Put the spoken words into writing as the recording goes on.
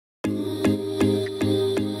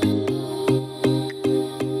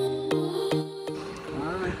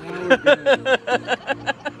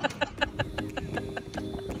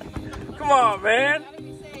Come on, man.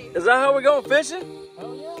 Is that how we going fishing?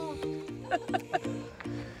 Oh, yeah.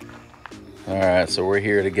 All right, so we're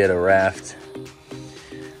here to get a raft.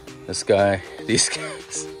 These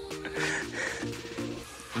guys,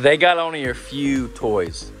 they got only a few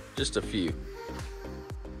toys, just a few.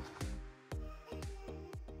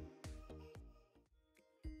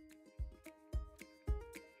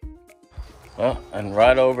 Well, and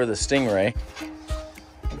right over the Stingray,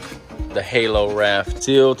 the Halo raft.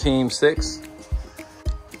 SEAL Team 6.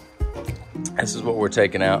 This is what we're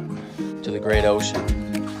taking out to the great ocean.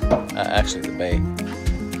 Actually, the bay.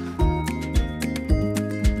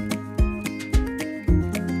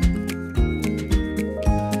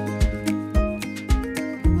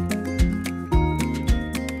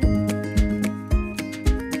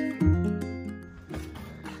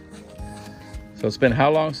 So it's been how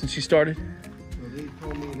long since you started? Well, they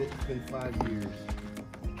told me that it's been 5 years.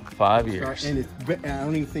 5 years. And I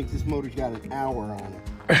don't even think this motor's got an hour on it.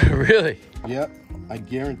 Really? Yep, I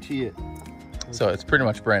guarantee it. So it's pretty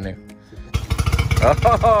much brand new.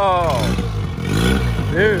 Oh,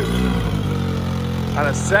 dude. On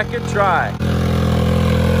a second try.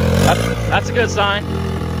 That's a good sign.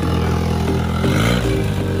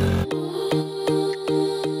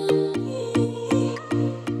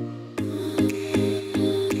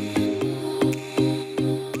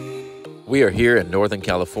 We are here in Northern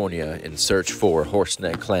California in search for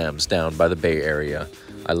horseneck clams down by the Bay Area.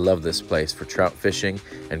 I love this place for trout fishing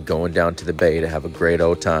and going down to the bay to have a great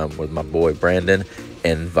old time with my boy Brandon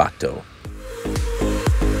and Vato.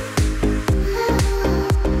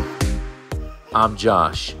 I'm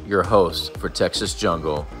Josh, your host for Texas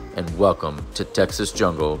Jungle, and welcome to Texas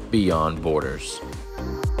Jungle Beyond Borders.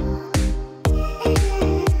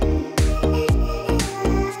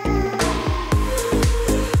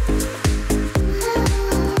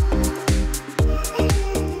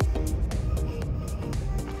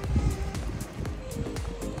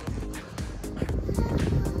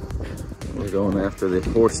 Going after the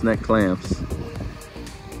horseneck clams.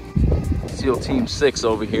 SEAL Team 6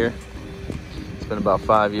 over here. It's been about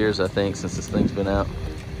 5 years, I think, since this thing's been out.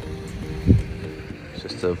 It's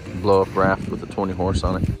just a blow-up raft with a 20 horse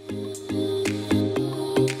on it.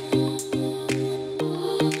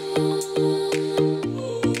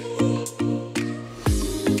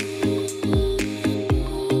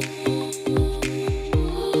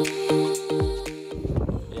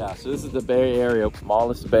 Yeah, so this is the Bay Area,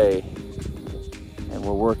 smallest bay. And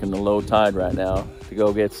we're working the low tide right now to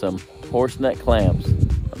go get some horseneck clams.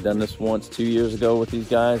 I've done this once 2 years ago with these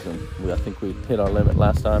guys, and I think we hit our limit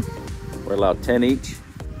last time. We're allowed 10 each.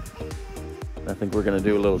 I think we're gonna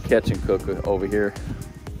do a little catch and cook over here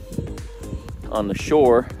on the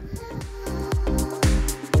shore.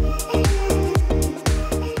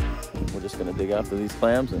 We're just gonna dig after these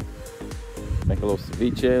clams and make a little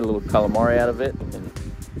ceviche, a little calamari out of it, and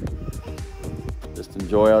just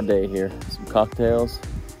enjoy our day here. Some cocktails.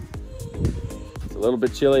 It's a little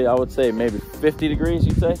bit chilly, I would say maybe 50 degrees,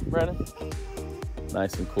 you'd say, Brandon?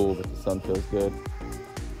 Nice and cool, but the sun feels good.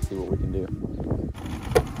 Let's see what we can do.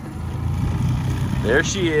 There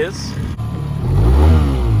she is.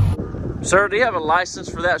 Sir, do you have a license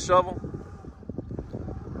for that shovel?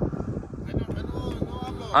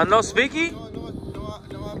 No speaking?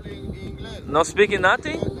 No speaking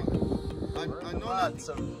nothing?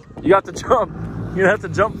 You have to jump. You have to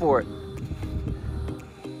jump for it.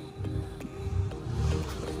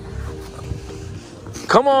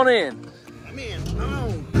 Come on in. I'm in. Come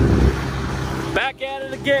on. Back at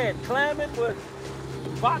it again. Clamming with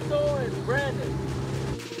Vato and Brandon.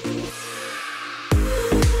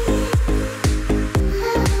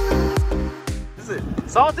 Is it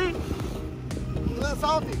salty? A little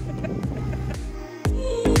salty.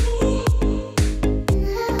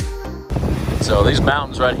 So these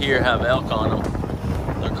mountains right here have elk on them.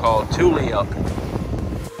 They're called Thule elk.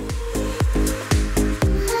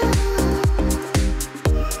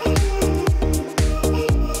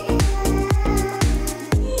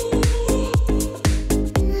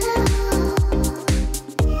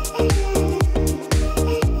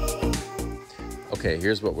 Okay,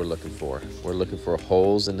 here's what we're looking for. We're looking for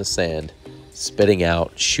holes in the sand, spitting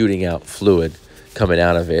out, shooting out fluid coming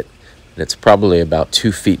out of it. And it's probably about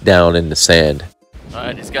 2 feet down in the sand. All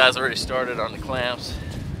right, these guys already started on the clams.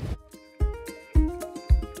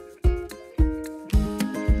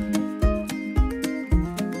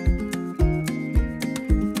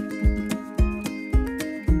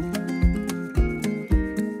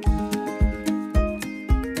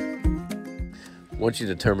 Once you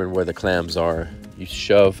determine where the clams are, You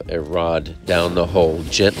shove a rod down the hole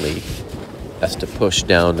gently. That's to push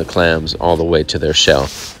down the clams all the way to their shell.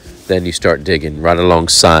 Then you start digging right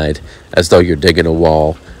alongside, as though you're digging a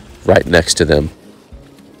wall right next to them.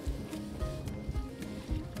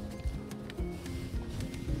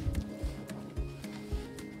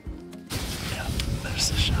 Yeah,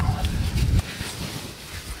 there's the shell.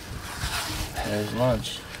 There's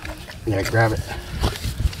lunch. Yeah, grab it. There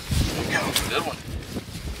you go. Good one.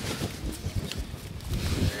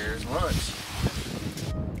 There's lunch.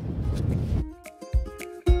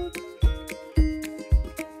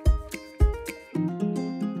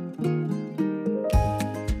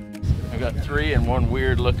 I got 3 and one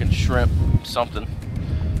weird looking shrimp something.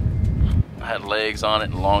 I had legs on it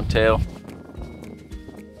and long tail.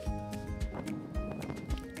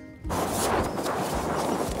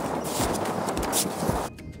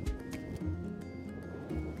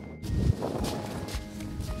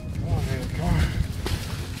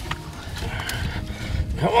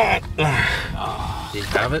 Come on. Do you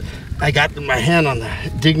have it? I got my hand on the,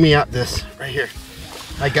 dig me out this, right here.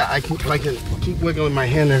 I can keep wiggling my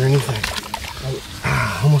hand underneath it.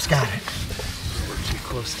 Almost got it. We're too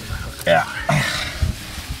close to the hook. Yeah.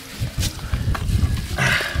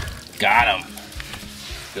 Got him.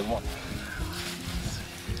 Good one.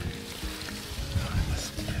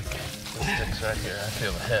 The stick's right here. I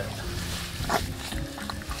feel the head.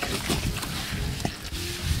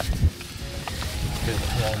 Good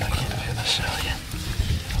head. I can't feel the shell yet.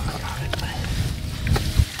 Got it.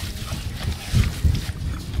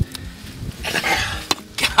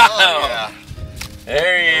 Got him. Yeah.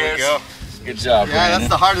 There he There is. we go. Good job, Yeah, Brandon. that's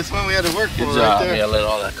the hardest one we had to work for. Good right job. there. Yeah, let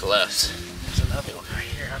all that collapse. There's another one right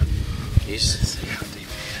here. Jesus, see how deep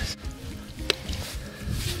he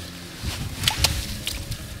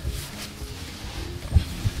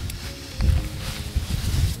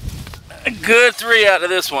is. A good 3 out of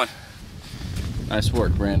this one. Nice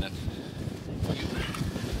work, Brandon. There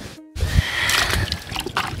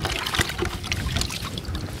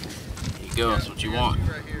you go. That's what you want.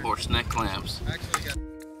 Horseneck clams. Actually got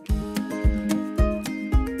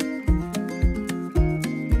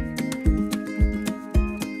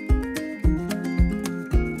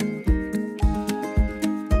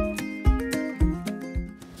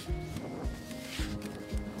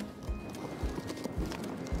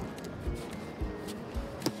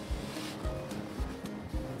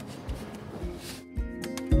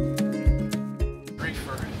 3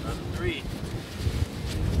 for another 3.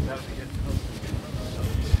 That'll be good.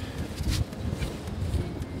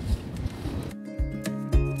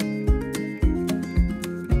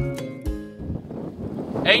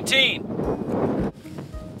 18.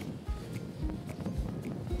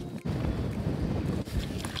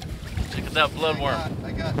 Check out that bloodworm.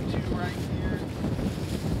 I got 2 right here.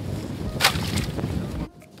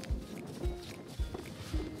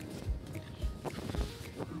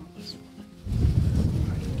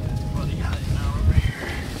 What do you got now over here?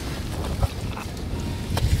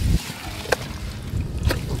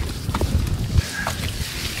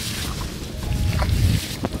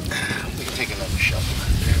 We can take another shovel.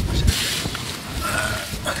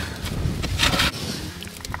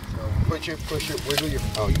 So push it, wiggle your.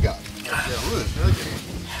 Oh, you got it. Yeah, ooh, that's really good.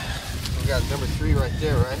 We got number 3 right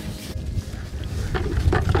there, right?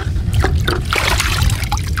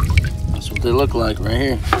 That's what they look like right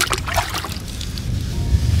here.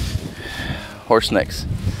 Horsenecks.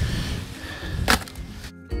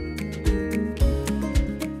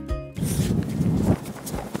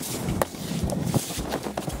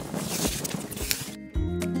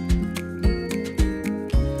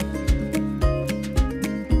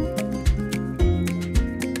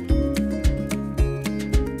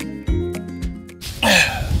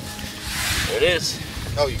 There it is.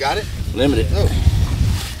 Oh, you got it? Limited. Oh.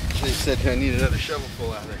 They said I need another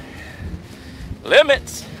shovelful out there.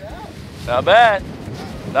 Limits. Not bad.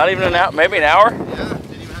 Not even an hour, maybe an hour. Yeah,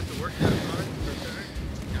 didn't even have to work that hard.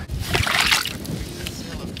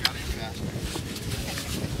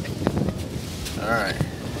 All right.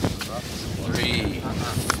 3,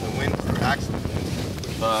 The wind accident.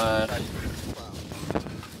 5.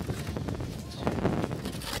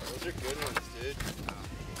 Those are good ones, dude.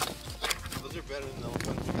 Those are better than the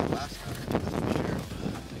ones we got last time.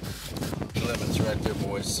 Limits right there,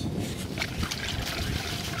 boys.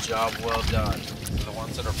 Job well done. The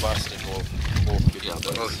ones that are busted will get out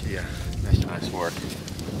those. Yeah. Nice work.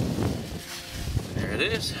 There it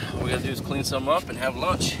is. All we gotta do is clean some up and have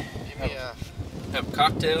lunch. Have a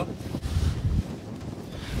cocktail.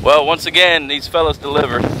 Well, once again, these fellas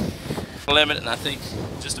delivered. Limit in I think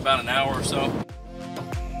just about an hour or so.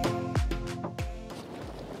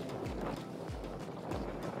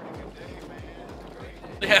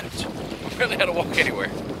 barely had to walk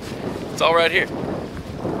anywhere. It's all right here.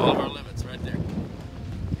 All of our limits right there.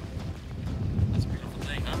 That's a beautiful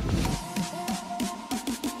thing, huh?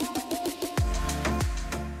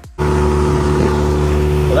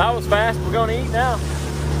 Well, that was fast. We're going to eat now.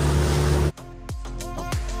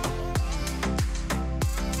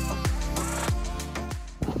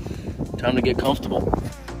 Time to get comfortable.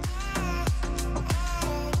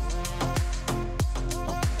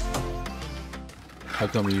 How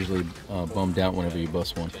come you're usually bummed out whenever you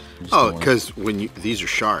bust one? Oh, because these are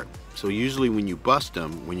sharp. So usually when you bust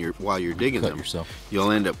them, while you're digging them,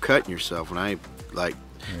 you'll end up cutting yourself. When I like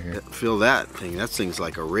feel that thing's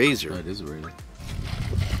like a razor. Oh, it is a razor.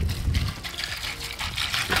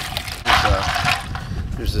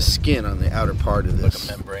 There's a skin on the outer part of this.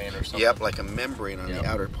 Like a membrane or something? Yep, like a membrane on the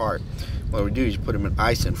outer part. What we do is you put them in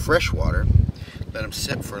ice and fresh water, let them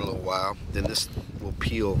sit for a little while, then this will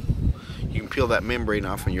peel. You can peel that membrane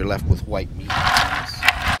off and you're left with white meat.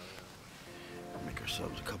 Make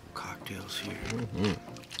ourselves a couple cocktails here.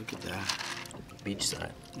 Look at that.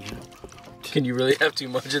 Beachside. Yeah. Can you really have too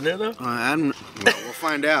much in there though? Well, we'll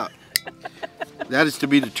find out. That is to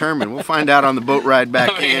be determined. We'll find out on the boat ride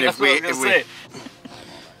back in if we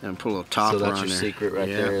and put a little topper on there. So that's your secret right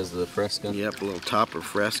there is the Fresca? Yep, a little topper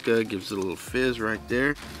Fresca. Gives it a little fizz right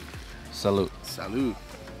there. Salute. Salute.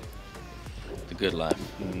 The good life.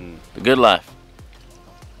 The good life.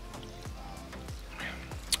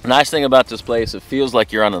 Nice thing about this place, it feels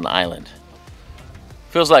like you're on an island.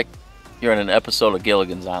 Feels like you're in an episode of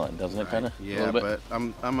Gilligan's Island, doesn't it, kind of? Yeah, but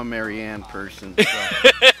I'm a Mary Ann person. So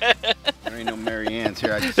there ain't no Mary Ann's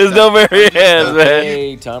here. There's no Mary Ann's, man.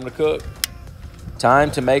 Hey, time to cook.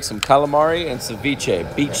 Time to make some calamari and ceviche,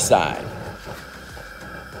 beachside.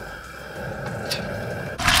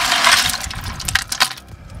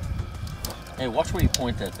 Hey, watch where you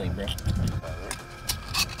point that thing, bro.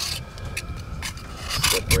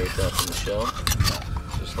 Separate that from the shell,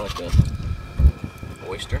 just like an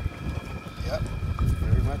oyster. Yep,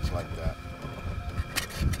 very much like that.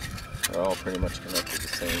 They're all pretty much connected the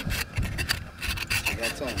same.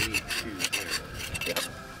 That's on meat too. Yep.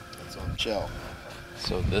 That's on shell.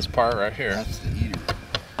 So this part right here. That's the eater.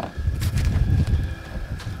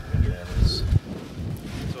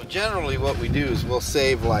 So generally what we do is we'll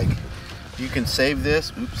save you can save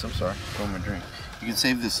this. Oops, I'm sorry. Throw my drink. You can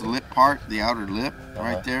save this lip part, the outer lip,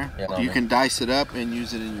 right there. Yeah, you can dice it up and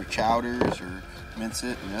use it in your chowders or mince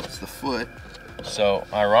it, and that's the foot. So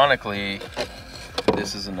ironically,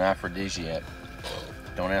 this is an aphrodisiac.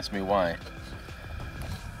 Don't ask me why.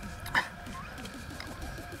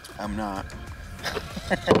 I'm not.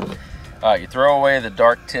 Alright, you throw away the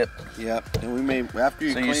dark tip. Yep. And we may after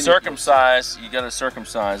you. So you circumcise. You gotta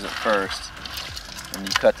circumcise it first, and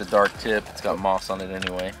you cut the dark tip. It's got moss on it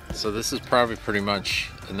anyway. So this is probably pretty much,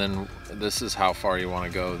 and then this is how far you want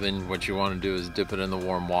to go. Then what you want to do is dip it in the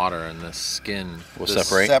warm water, and the skin will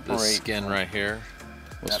separate. This skin right here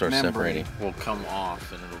will start separating. Will come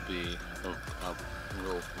off, and it'll be a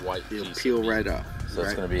little white piece. It'll peel right up. So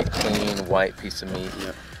it's gonna be a clean white piece of meat.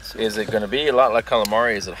 Yep. Is it going to be a lot like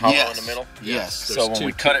calamari? Is it hollow in the middle? Yes. So when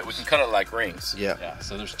we cut it, we can cut it like rings. Yeah. Yeah.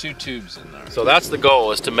 So there's 2 tubes in there. So that's the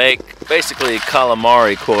goal, is to make basically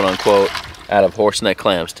calamari, quote unquote, out of horseneck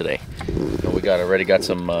clams today. And we already got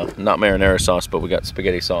some not marinara sauce, but we got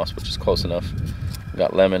spaghetti sauce, which is close enough. We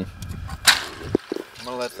got lemon. I'm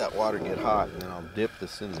gonna let that water get hot, and then I'll dip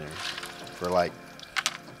this in there for like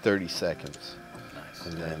 30 seconds. Nice.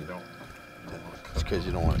 And then it's because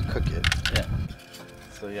you don't want to cook it. Yeah.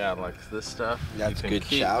 So yeah, like this stuff, that's you can good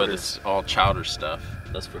keep, chowder. but it's all chowder stuff.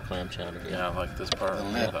 That's for clam chowder. Yeah, like this part.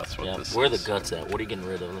 Yeah. That's what this Where are the is. guts at? What are you getting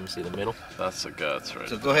rid of? Let me see the middle. That's the guts right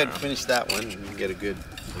So go ahead and finish that one, and you get a good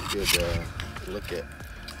look at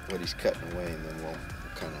what he's cutting away, and then we'll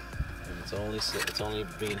kind of. It's only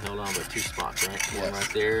being held on by 2 spots, right? One right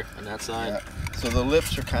there on that side. Yeah. So the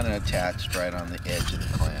lips are kind of attached right on the edge of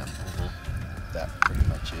the clam. That pretty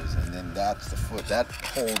much is, and then that's the foot. That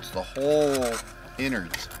holds the whole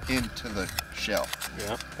innards into the shell.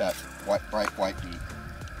 Yeah. That bright white meat.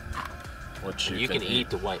 Which you can eat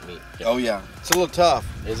the white meat. Oh yeah, it's a little tough.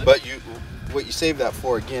 Is it? But what you save that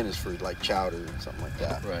for again is for like chowder and something like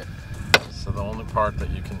that. Right. So the only part that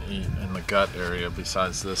you can eat in the gut area,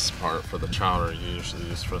 besides this part for the chowder, you usually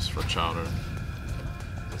use for chowder.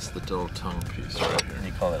 It's the little tongue piece right here.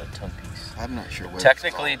 You call it a tongue piece. I'm not sure where.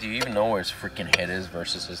 Technically, do you even know where his freaking head is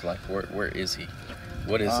versus his like? Where is he?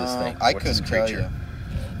 What is this thing? I What's this couldn't tell creature?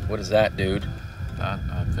 you. What is that, dude? That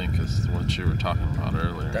I think is what you were talking about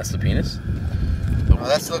earlier. That's the penis? Well,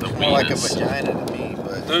 that looks more like a vagina to me,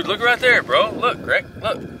 but. Dude, look right there, bro. Look, Greg.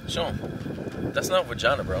 Look. Show him. That's not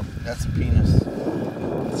vagina, bro. That's a penis.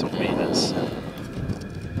 So penis.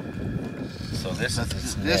 So this is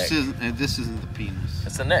its this neck. this isn't the penis.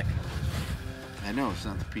 It's the neck. I know it's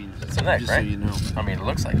not the penis. It's a neck, just right? So you know. I mean, it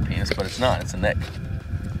looks like a penis, but it's not. It's a neck.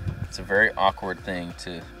 It's a very awkward thing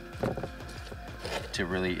to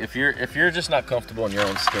really. If you're just not comfortable in your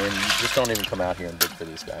own skin, you just don't even come out here and dig for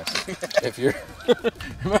these guys. If you're,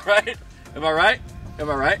 am I right? Am I right? Am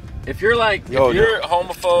I right? If you're like, if you're a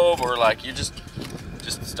homophobe or like you just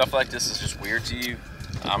stuff like this is just weird to you,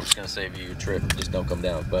 I'm just gonna save you a trip. Just don't come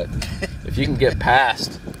down. But if you can get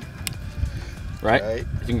past, right?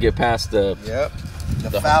 If you can get past the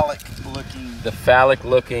phallic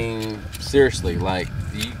looking, seriously, like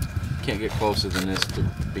you can't get closer than this to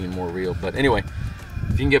being more real. But anyway,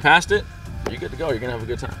 if you can get past it, you're good to go. You're gonna have a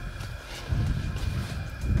good time.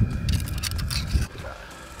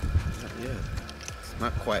 Yeah, it's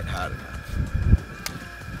not quite hot enough.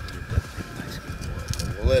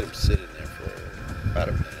 We'll let him sit in there for about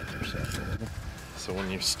a minute or so. So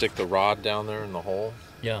when you stick the rod down there in the hole,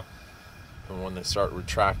 Yeah. and when they start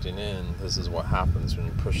retracting in, this is what happens when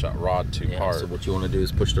you push that rod too hard. So what you want to do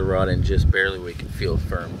is push the rod in just barely where you can feel it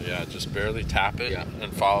firm. Yeah, just barely tap it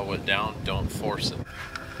and follow it down. Don't force it.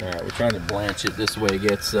 All right, we're trying to blanch it. This way it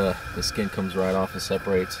gets, the skin comes right off and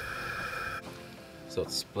separates. So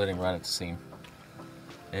it's splitting right at the seam.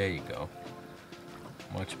 There you go.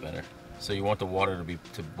 Much better. So you want the water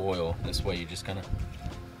to boil. This way you just kind of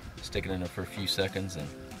stick it in there for a few seconds and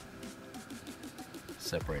it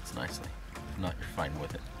separates nicely. If not, you're fine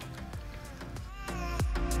with it.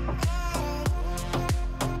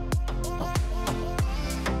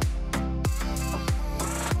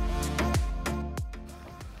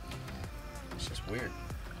 It's just weird,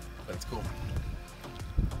 but it's cool.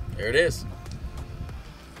 There it is.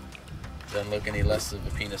 Doesn't look any less of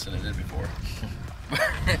a penis than it did before.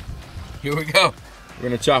 Here we go. We're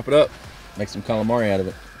gonna chop it up, make some calamari out of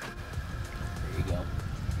it. There you go.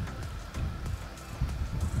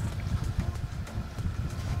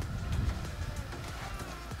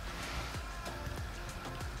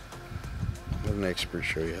 Let an expert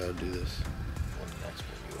show you how to do this. What an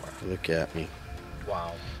expert you are. Look at me.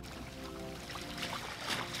 Wow.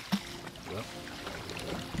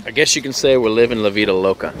 I guess you can say we're living La Vida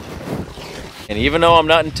Loca. And even though I'm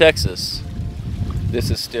not in Texas, this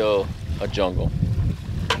is still a jungle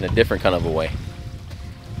in a different kind of a way.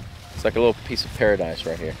 It's like a little piece of paradise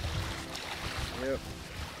right here. Yep.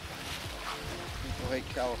 People hate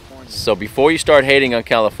California. So before you start hating on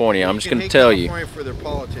California, I'm just going to tell you. California for their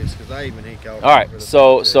politics, because I even hate California. All right,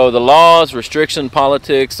 so the laws, restriction,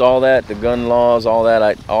 politics, all that, the gun laws, all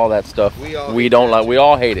that stuff. We don't like. We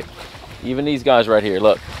all hate it. Even these guys right here.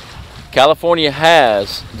 Look, California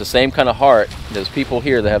has the same kind of heart. There's people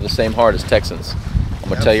here that have the same heart as Texans. I'm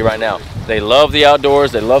gonna tell you right now. They love the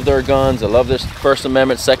outdoors. They love their guns. They love their First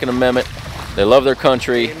Amendment, Second Amendment. They love their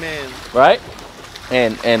country. Amen. Right?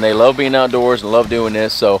 And they love being outdoors and love doing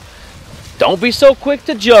this. So don't be so quick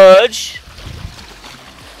to judge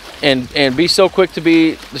and be so quick to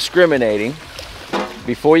be discriminating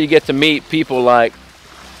before you get to meet people like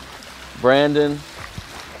Brandon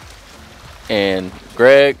and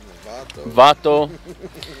Greg, Vato.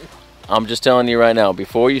 I'm just telling you right now,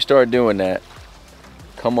 before you start doing that,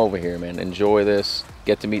 come over here, man. Enjoy this.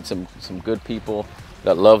 Get to meet some good people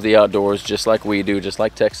that love the outdoors just like we do, just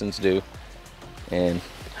like Texans do. And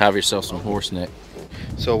have yourself some horseneck.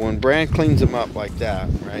 So when Brand cleans them up like that,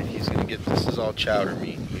 right, he's going to get, this is all chowder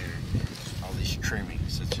meat here. All these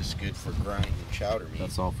trimmings. It's just good for grinding chowder meat.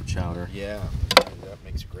 That's all for chowder. Yeah, that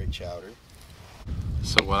makes a great chowder.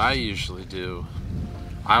 So what I usually do,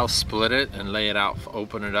 I'll split it and lay it out,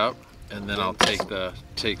 open it up, and then I'll take the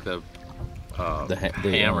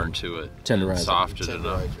hammer to it, tenderize and soften it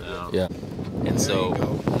up. Yeah. And so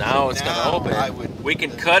now it's gonna open. We can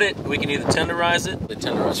cut it. We can either tenderize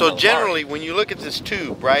it. So generally, when you look at this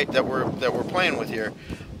tube, right, that we're playing with here,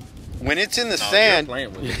 when it's in the sand, you're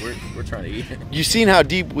playing with it. We're trying to eat it. You've seen how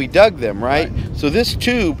deep we dug them, right? So this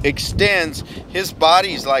tube extends. His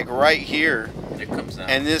body's like right here. It comes out.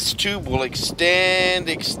 And this tube will extend.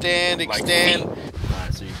 Like feet. All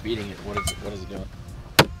right, so you're beating it. What is it doing?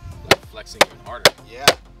 Like flexing even harder. Yeah.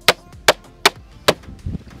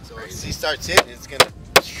 So as he starts hitting,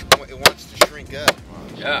 it wants to shrink up.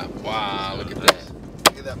 Yeah. Wow. Look at that.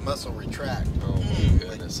 Look at that muscle retract. Oh my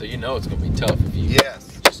goodness. So you know it's gonna be tough if you. Yes.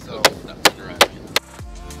 So.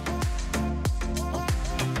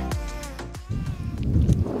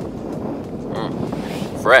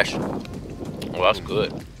 Fresh. Well, that's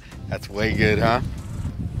good. That's way good, huh?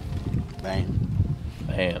 Bang.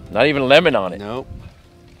 Man, not even lemon on it. Nope.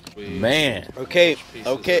 Man. Okay.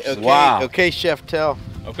 Wow. Okay, Chef Tell.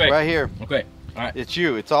 Okay. Right here. Okay. All right. It's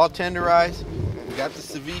you. It's all tenderized. We got the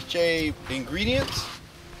ceviche ingredients.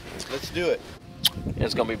 Let's do it.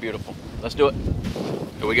 It's gonna be beautiful. Let's do it.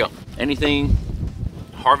 Here we go. Anything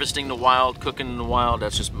harvesting the wild, cooking in the wild,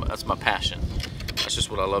 that's my passion. That's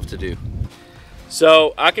just what I love to do.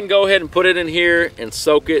 So I can go ahead and put it in here and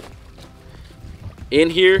soak it in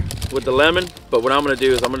here with the lemon, but what I'm gonna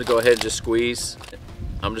do is I'm gonna go ahead and just squeeze.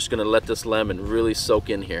 I'm just gonna let this lemon really soak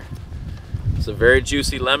in here. It's a very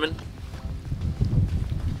juicy lemon.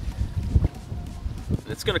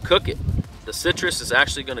 It's gonna cook it. The citrus is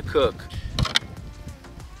actually gonna cook.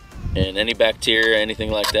 And any bacteria,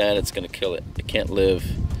 anything like that, it's gonna kill it. It can't live,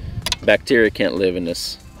 bacteria can't live in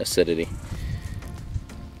this acidity.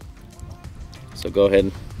 So go ahead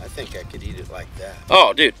and... I think I could eat it like that.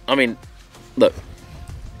 Oh, dude, I mean, look.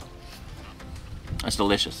 That's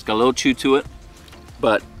delicious. It's got a little chew to it,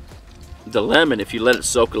 but the lemon, if you let it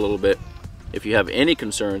soak a little bit, if you have any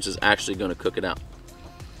concerns, is actually gonna cook it out.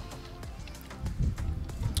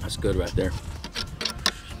 That's good right there.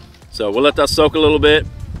 So we'll let that soak a little bit.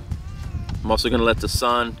 I'm also gonna let the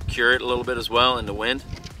sun cure it a little bit as well in the wind.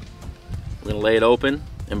 We're gonna lay it open,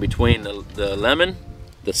 and between the lemon,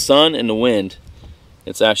 the sun, and the wind,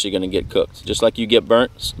 it's actually gonna get cooked. Just like you get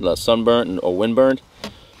burnt, sunburnt or windburned,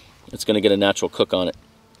 it's gonna get a natural cook on it.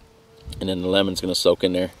 And then the lemon's gonna soak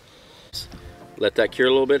in there. Let that cure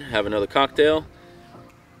a little bit, have another cocktail,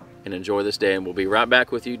 and enjoy this day, and we'll be right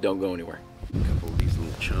back with you. Don't go anywhere. A couple of these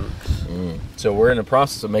little chunks. So we're in the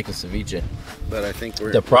process of making ceviche. But I think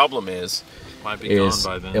we're... The problem is, Might be gone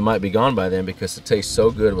by then. it might be gone by then because it tastes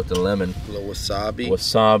so good with the lemon. A little wasabi.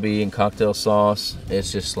 Wasabi and cocktail sauce.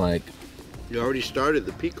 It's just like... You already started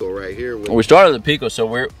the pico right here. With... We started the pico, so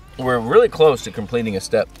we're really close to completing a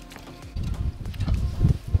step.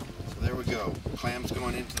 So there we go. Clams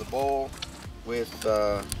going into the bowl with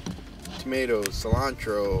tomatoes,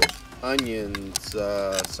 cilantro, onions,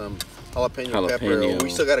 some jalapeno pepper.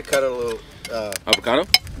 We still got to cut a little... Avocado?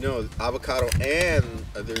 No, avocado, and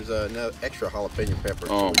there's another extra jalapeno pepper.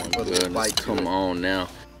 Oh so my goodness, come on now.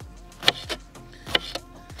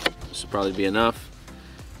 This will probably be enough.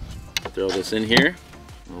 Throw this in here,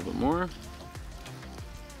 a little bit more.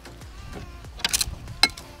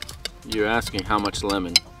 You're asking how much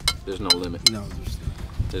lemon. There's no limit. No,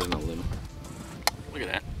 there's no limit. Look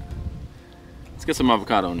at that. Let's get some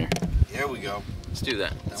avocado in there. There we go. Let's do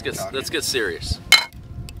that. Let's get serious.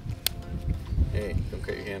 Hey, don't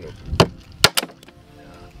cut your hand open.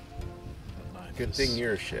 Good thing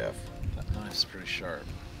you're a chef. That knife's pretty sharp.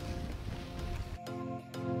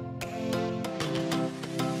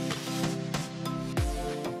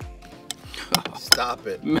 Stop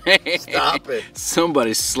it. Man, Stop it.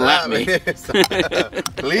 Somebody slap me.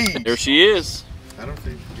 Please. There she is. I don't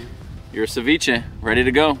think Your ceviche, ready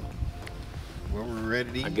to go. well, we're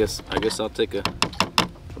ready to eat. I guess I'll take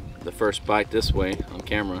the first bite this way on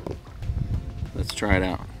camera. Let's try it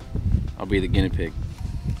out. I'll be the guinea pig.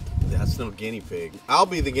 That's no guinea pig. I'll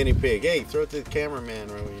be the guinea pig. Hey, throw it to the cameraman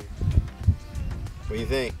right here. What do you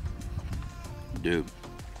think? Dude,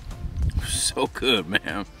 so good,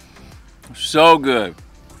 man. So good.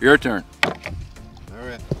 Your turn. All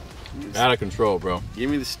right. Out of control, bro. Give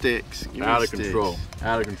me the sticks. Give me Out the of sticks. control.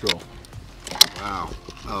 Out of control. Wow.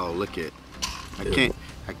 Oh, look it.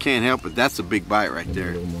 I can't help it. That's a big bite right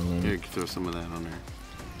there. A little more lemon. Here, you can throw some of that on there.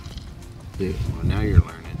 Dude. Well, now you're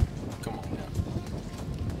learning. Come on, man.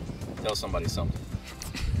 Tell somebody something.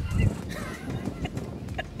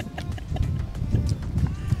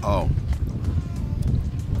 Oh.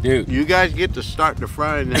 Dude. You guys get to start the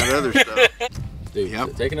frying that other stuff. Dude,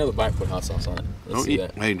 Yep. take another bite, put hot sauce on it. Let's see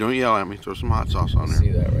that. Hey, don't yell at me. Throw some hot sauce on Let's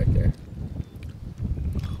there. see that right there.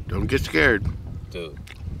 Don't get scared. Dude.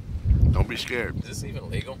 Don't be scared. Is this even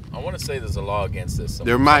legal? I want to say there's a law against this.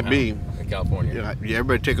 There might be. In California. Yeah,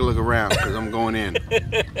 everybody take a look around because I'm going in.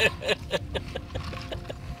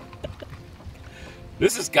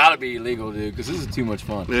 This has got to be illegal, dude, because this is too much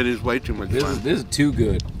fun. It is way too much fun. This is too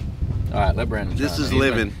good. All right, let Brandon try. This is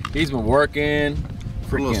living. He's been working.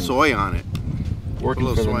 Put a little soy on it.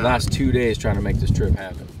 Working for the last 2 days trying to make this trip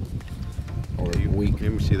happen. Or a week.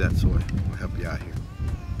 Let me see that soy. I'll help you out here.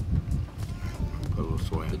 Put a little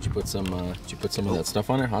soy on it. Did you put some of that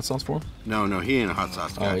stuff on there? Hot sauce for him? No, he ain't a hot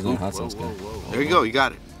sauce guy. Oh, he's not a hot sauce guy. There you go. You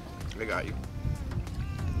got it. I got you.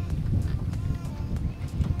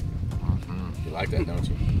 You like that, don't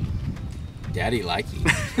you? Daddy like you.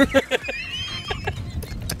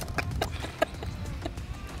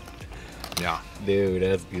 Yeah. Dude,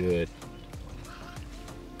 that's good.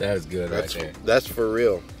 That is good right there. That's for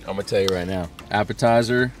real. I'm gonna tell you right now.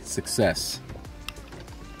 Appetizer, success.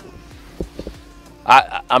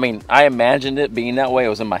 I mean, I imagined it being that way. It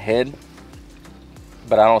was in my head.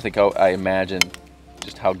 but I don't think I imagine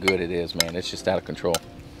just how good it is, man. It's just out of control.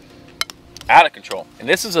 Out of control. And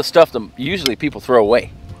this is the stuff that usually people throw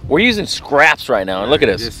away. We're using scraps right now, and look at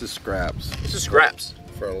this. This is scraps. This is scraps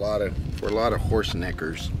for a lot of horse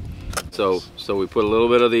neckers. So we put a little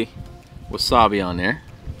bit of the wasabi on there.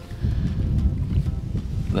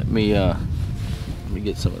 Let me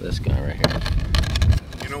get some of this guy right here.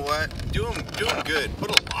 You know what? Do them good. Put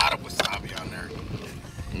a lot of wasabi on there.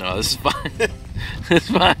 No, this is fine. This is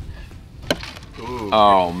fine. Ooh,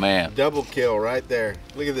 oh man. Double kill right there.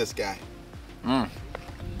 Look at this guy.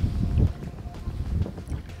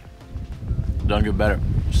 Don't get better.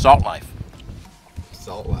 Salt life.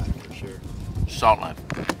 Salt life for sure. Salt life.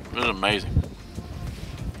 This is amazing.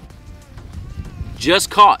 Just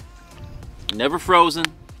caught. Never frozen.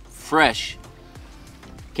 Fresh.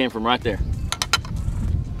 Came from right there.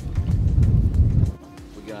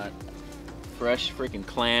 We got fresh freaking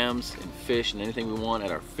clams and fish and anything we want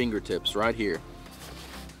at our fingertips right here.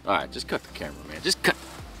 All right, just cut the camera, man. Just cut.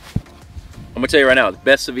 I'm gonna tell you right now, the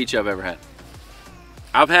best ceviche I've ever had.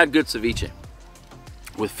 I've had good ceviche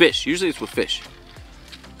with fish. Usually it's with fish.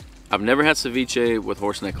 I've never had ceviche with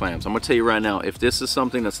horseneck clams. I'm gonna tell you right now, if this is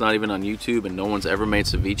something that's not even on YouTube and no one's ever made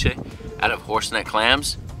ceviche out of horseneck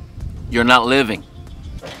clams, you're not living.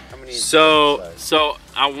 So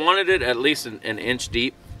I wanted it at least an inch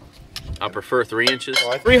deep. I prefer 3 inches.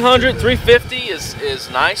 300, 350 is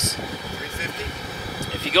nice.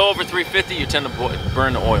 350? If you go over 350, you tend to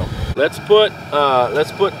burn the oil. Let's put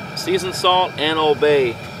seasoned salt and Old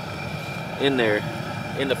Bay in there,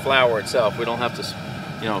 in the flour itself. We don't have to,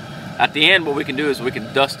 you know, at the end what we can do is we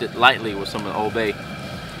can dust it lightly with some of the Old Bay.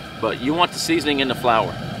 But you want the seasoning in the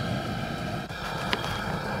flour.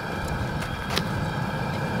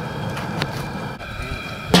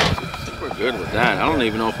 I think we're good with that. I don't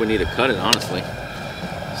even know if we need to cut it, honestly.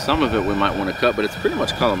 Some of it we might want to cut, but it's pretty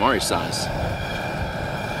much calamari size.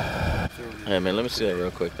 Hey man, let me see that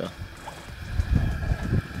real quick though.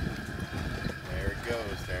 There it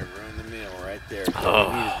goes. There, ruined the meal right there. Oh.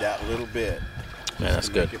 Use that little bit. Man, that's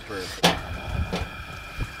good. Make it perfect.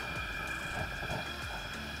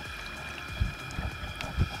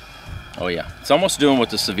 Oh yeah, it's almost doing what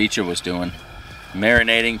the ceviche was doing.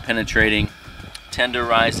 Marinating, penetrating,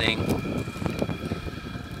 tenderizing,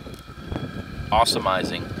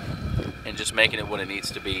 awesomizing, and just making it what it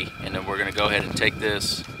needs to be. And then we're gonna go ahead and take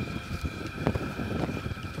this.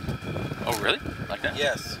 Oh really? Like that?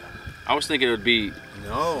 Yes. I was thinking it would be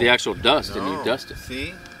the actual dust and you dust it.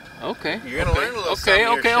 See? Okay. You're gonna learn a little okay,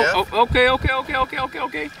 something okay, here, Chef.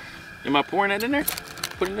 okay. Am I pouring that in there?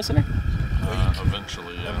 Putting this in there?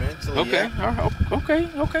 Eventually, yeah. Eventually, Okay, yeah.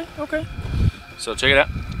 okay. So check it out.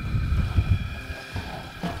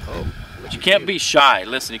 Oh, But you can't be shy.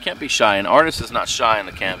 Listen, you can't be shy. An artist is not shy on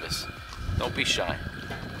the canvas. Don't be shy.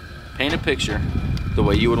 Paint a picture the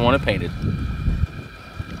way you would want to paint it.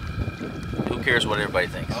 Who cares what everybody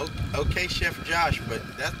thinks? Oh, okay, Chef Josh, but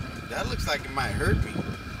that looks like it might hurt me.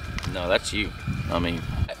 No, that's you. I mean,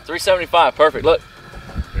 375, perfect. Look.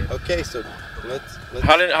 Okay, so let's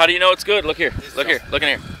How do you know it's good? Look here. Look here. Look in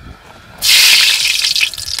here. How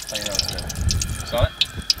do you know it's good? Saw it?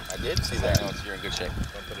 I did see I that. know you're in good shape.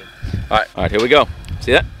 All right, here we go.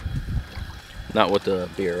 See that? Not with the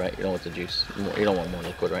beer, right? You don't want the juice. You don't want more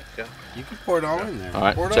liquid, right? Yeah. You can pour it all in there. All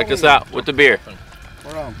right, Pour it check all this in there. out with the beer.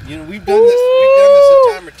 Pour it on. You know, we've done this a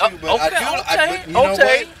time or two, but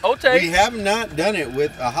we have not done it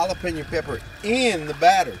with a jalapeno pepper in the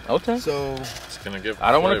batter. Okay. So It's gonna give.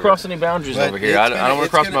 I don't want to cross any boundaries over here. I don't want to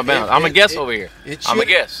cross my bounds. I'm a guest over here. I'm a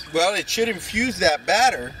guest. Well, it should infuse that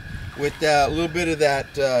batter with a little bit of that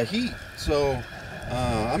heat. So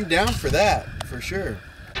I'm down for that, for sure.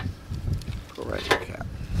 Go right to the cap.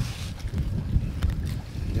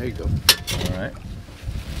 There you go. All right.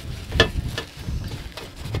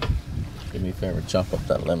 Do me a favor, chop up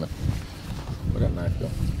that lemon. Where'd that knife go?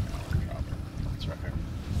 It's right here.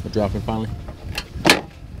 We're dropping finally.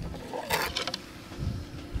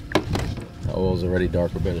 The oil's already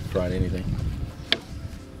dark. We better fried anything.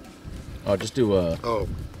 Oh, just do a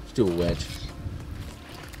wedge.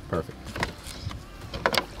 Perfect.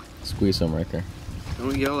 Squeeze some right there.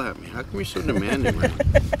 Don't yell at me. How come you're so demanding, man?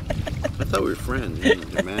 I thought we were friends. You're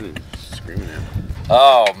demanding, screaming at me.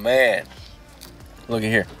 Oh man! Look at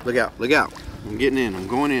here. Look out! Look out! I'm getting in. I'm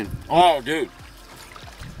going in. Oh, dude.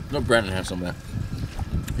 Let Brandon have some of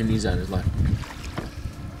that. He needs that in his life.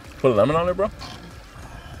 Put a lemon on there, bro.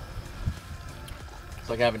 It's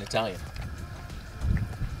like having Italian.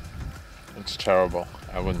 It's terrible.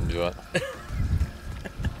 I wouldn't do it.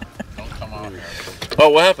 Don't come on here. Oh,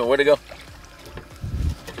 what happened? Where'd it go?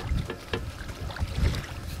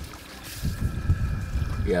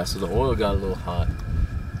 Yeah, so the oil got a little hot.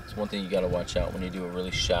 It's one thing you got to watch out when you do a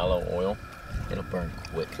really shallow oil. It'll burn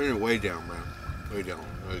quick. Turn it way down, man. Way down.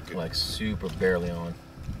 Okay. Like super barely on.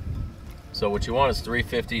 So what you want is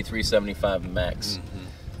 350, 375 max.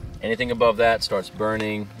 Anything above that starts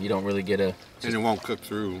burning. You don't really get a... And it won't cook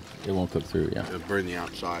through. It won't cook through, yeah. It'll burn the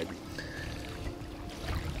outside.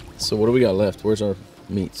 So what do we got left? Where's our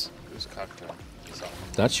meats? This cocktail.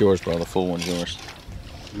 That's yours, bro. The full one's yours.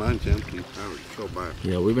 Mine's empty. I already filled by it.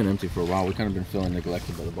 Yeah, we've been empty for a while. We've kind of been feeling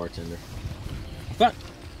neglected by the bartender. But...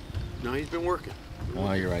 No, he's been working.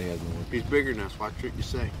 Oh, you're right. He has been working. He's bigger now, so watch what you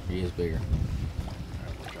say. He is bigger.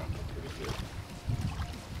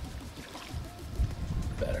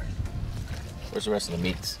 Better. Where's the rest of the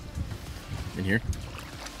meats? In here?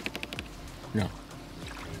 No.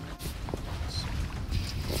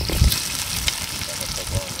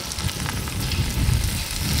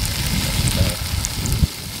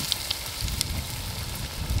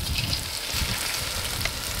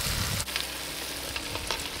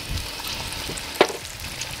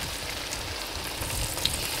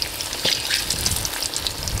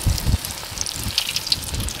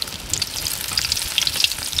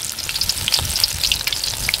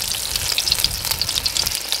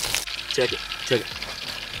 Check it, check it.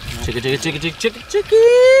 Check it, check it, check it, check it, check it, check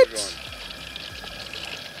it.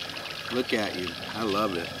 Look at you. I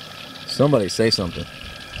love it. Somebody say something.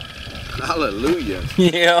 Hallelujah.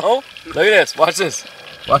 Yo, look at this. Watch this.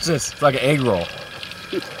 Watch this. It's like an egg roll.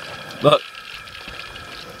 Look.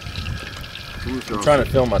 I'm trying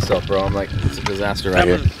to film myself, bro. I'm like, it's a disaster right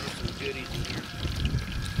here.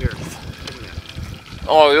 Here.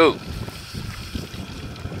 Oh, you.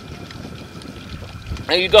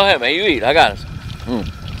 Hey, you go ahead, man. You eat. I got it.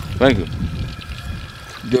 Thank you.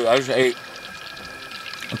 Dude, I just ate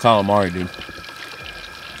a calamari, dude.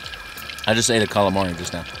 I just ate a calamari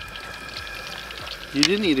just now. You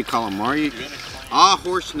didn't eat a calamari. Ah,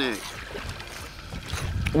 horseneck.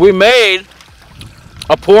 We made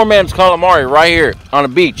a poor man's calamari right here on a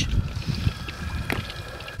beach.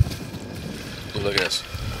 Look at this.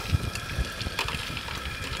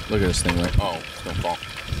 Look at this thing, right? Oh, it's gonna fall.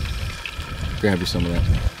 Grab you some of that.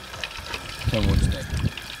 Tell me what you think.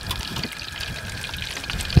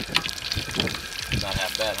 Not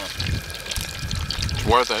half bad, huh? It's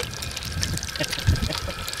worth it.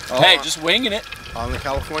 Hey, just winging it. On the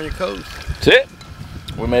California coast. That's it.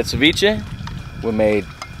 We made ceviche. We made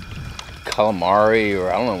calamari,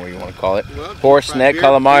 or I don't know what you want to call it. Well, Horseneck,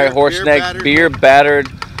 calamari, horseneck, beer battered,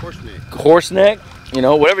 horseneck, you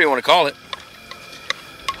know, whatever you want to call it.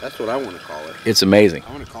 That's what I want to call it. It's amazing.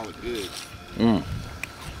 I want to call it good.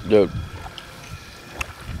 Dude.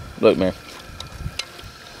 Look, man.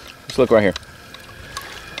 Just look right here.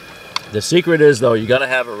 The secret is, though, you got to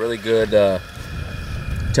have a really good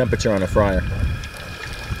temperature on a fryer.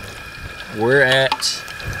 We're at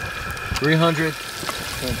 300,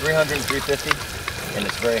 between 300 and 350, and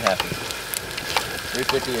it's very happy.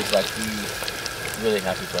 350 is like the really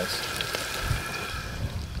happy place.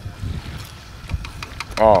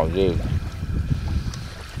 Oh, dude.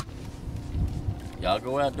 Y'all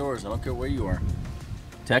go outdoors. I don't care where you are.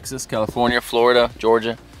 Texas, California, Florida,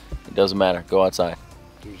 Georgia. It doesn't matter. Go outside.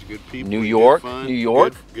 There's good people. New York, good fun, New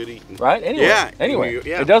York. Good eating. Right? Anywhere. Yeah. Anywhere.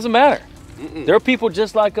 Yeah. It doesn't matter. There are people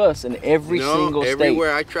just like us in every single state.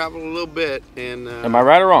 Everywhere. I travel a little bit, and am I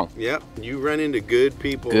right or wrong? Yep. You run into good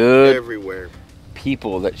people everywhere.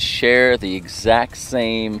 People that share the exact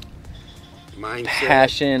same Mindset.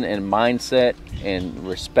 passion and mindset and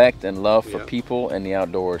respect and love for people and the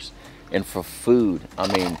outdoors and for food.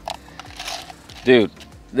 I mean, dude,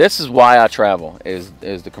 this is why I travel. Is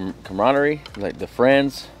the camaraderie, like the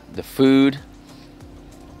friends, the food.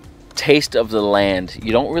 Taste of the land.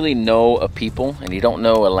 You don't really know a people and you don't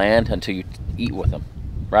know a land until you eat with them,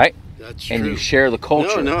 right? That's true. And you share the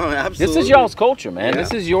culture. No, absolutely. This is y'all's culture, man. Yeah.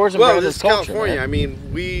 This is yours and well, Brandon's this is culture, California. man. I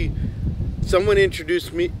mean, someone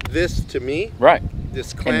introduced this to me. Right.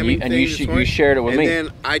 This clamming and thing. you shared it with me. And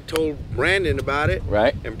then I told Brandon about it.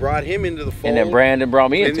 Right. And brought him into the fold. And then Brandon brought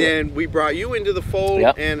me into it. And then we brought you into the fold.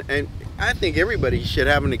 Yep. And I think everybody should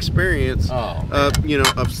have an experience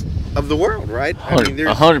of the world, right? I mean,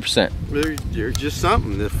 100%. There's just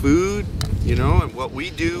something. The food, and what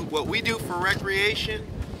we do for recreation.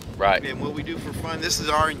 Right. And what we do for fun. This is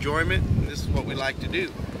our enjoyment, and this is what we like to do.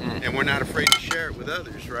 And we're not afraid to share it with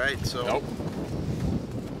others, right? So. Nope.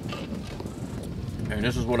 And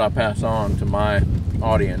this is what I pass on to my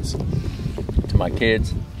audience, to my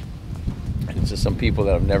kids. And it's just some people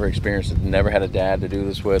that have never experienced it, never had a dad to do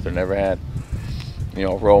this with, or never had, a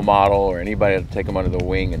role model or anybody to take them under the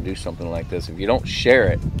wing and do something like this. If you don't share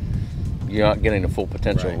it, you're not getting the full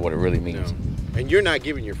potential of what it really means. No. And you're not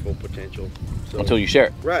giving your full potential. So, until you share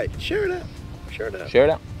it. Right. Share it out. Share it out. Share it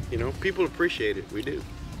out. You know, people appreciate it. We do.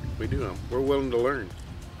 We do. We're willing to learn.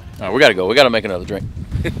 All right, we gotta go. We gotta make another drink.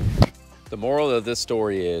 The moral of this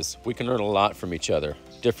story is we can learn a lot from each other.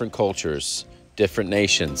 Different cultures, different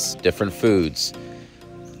nations, different foods,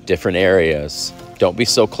 different areas. Don't be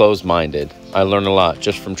so closed-minded. I learn a lot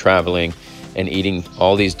just from traveling and eating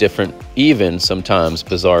all these different, even sometimes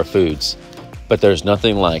bizarre foods. But there's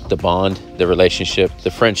nothing like the bond, the relationship,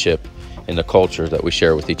 the friendship, and the culture that we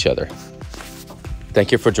share with each other.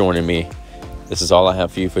 Thank you for joining me. This is all I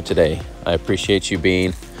have for you for today. I appreciate you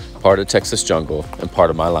being part of Texas jungle and part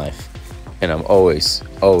of my life. And I'm always,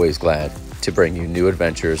 always glad to bring you new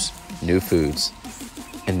adventures, new foods,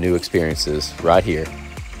 and new experiences right here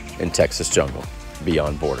in Texas jungle,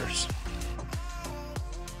 beyond borders.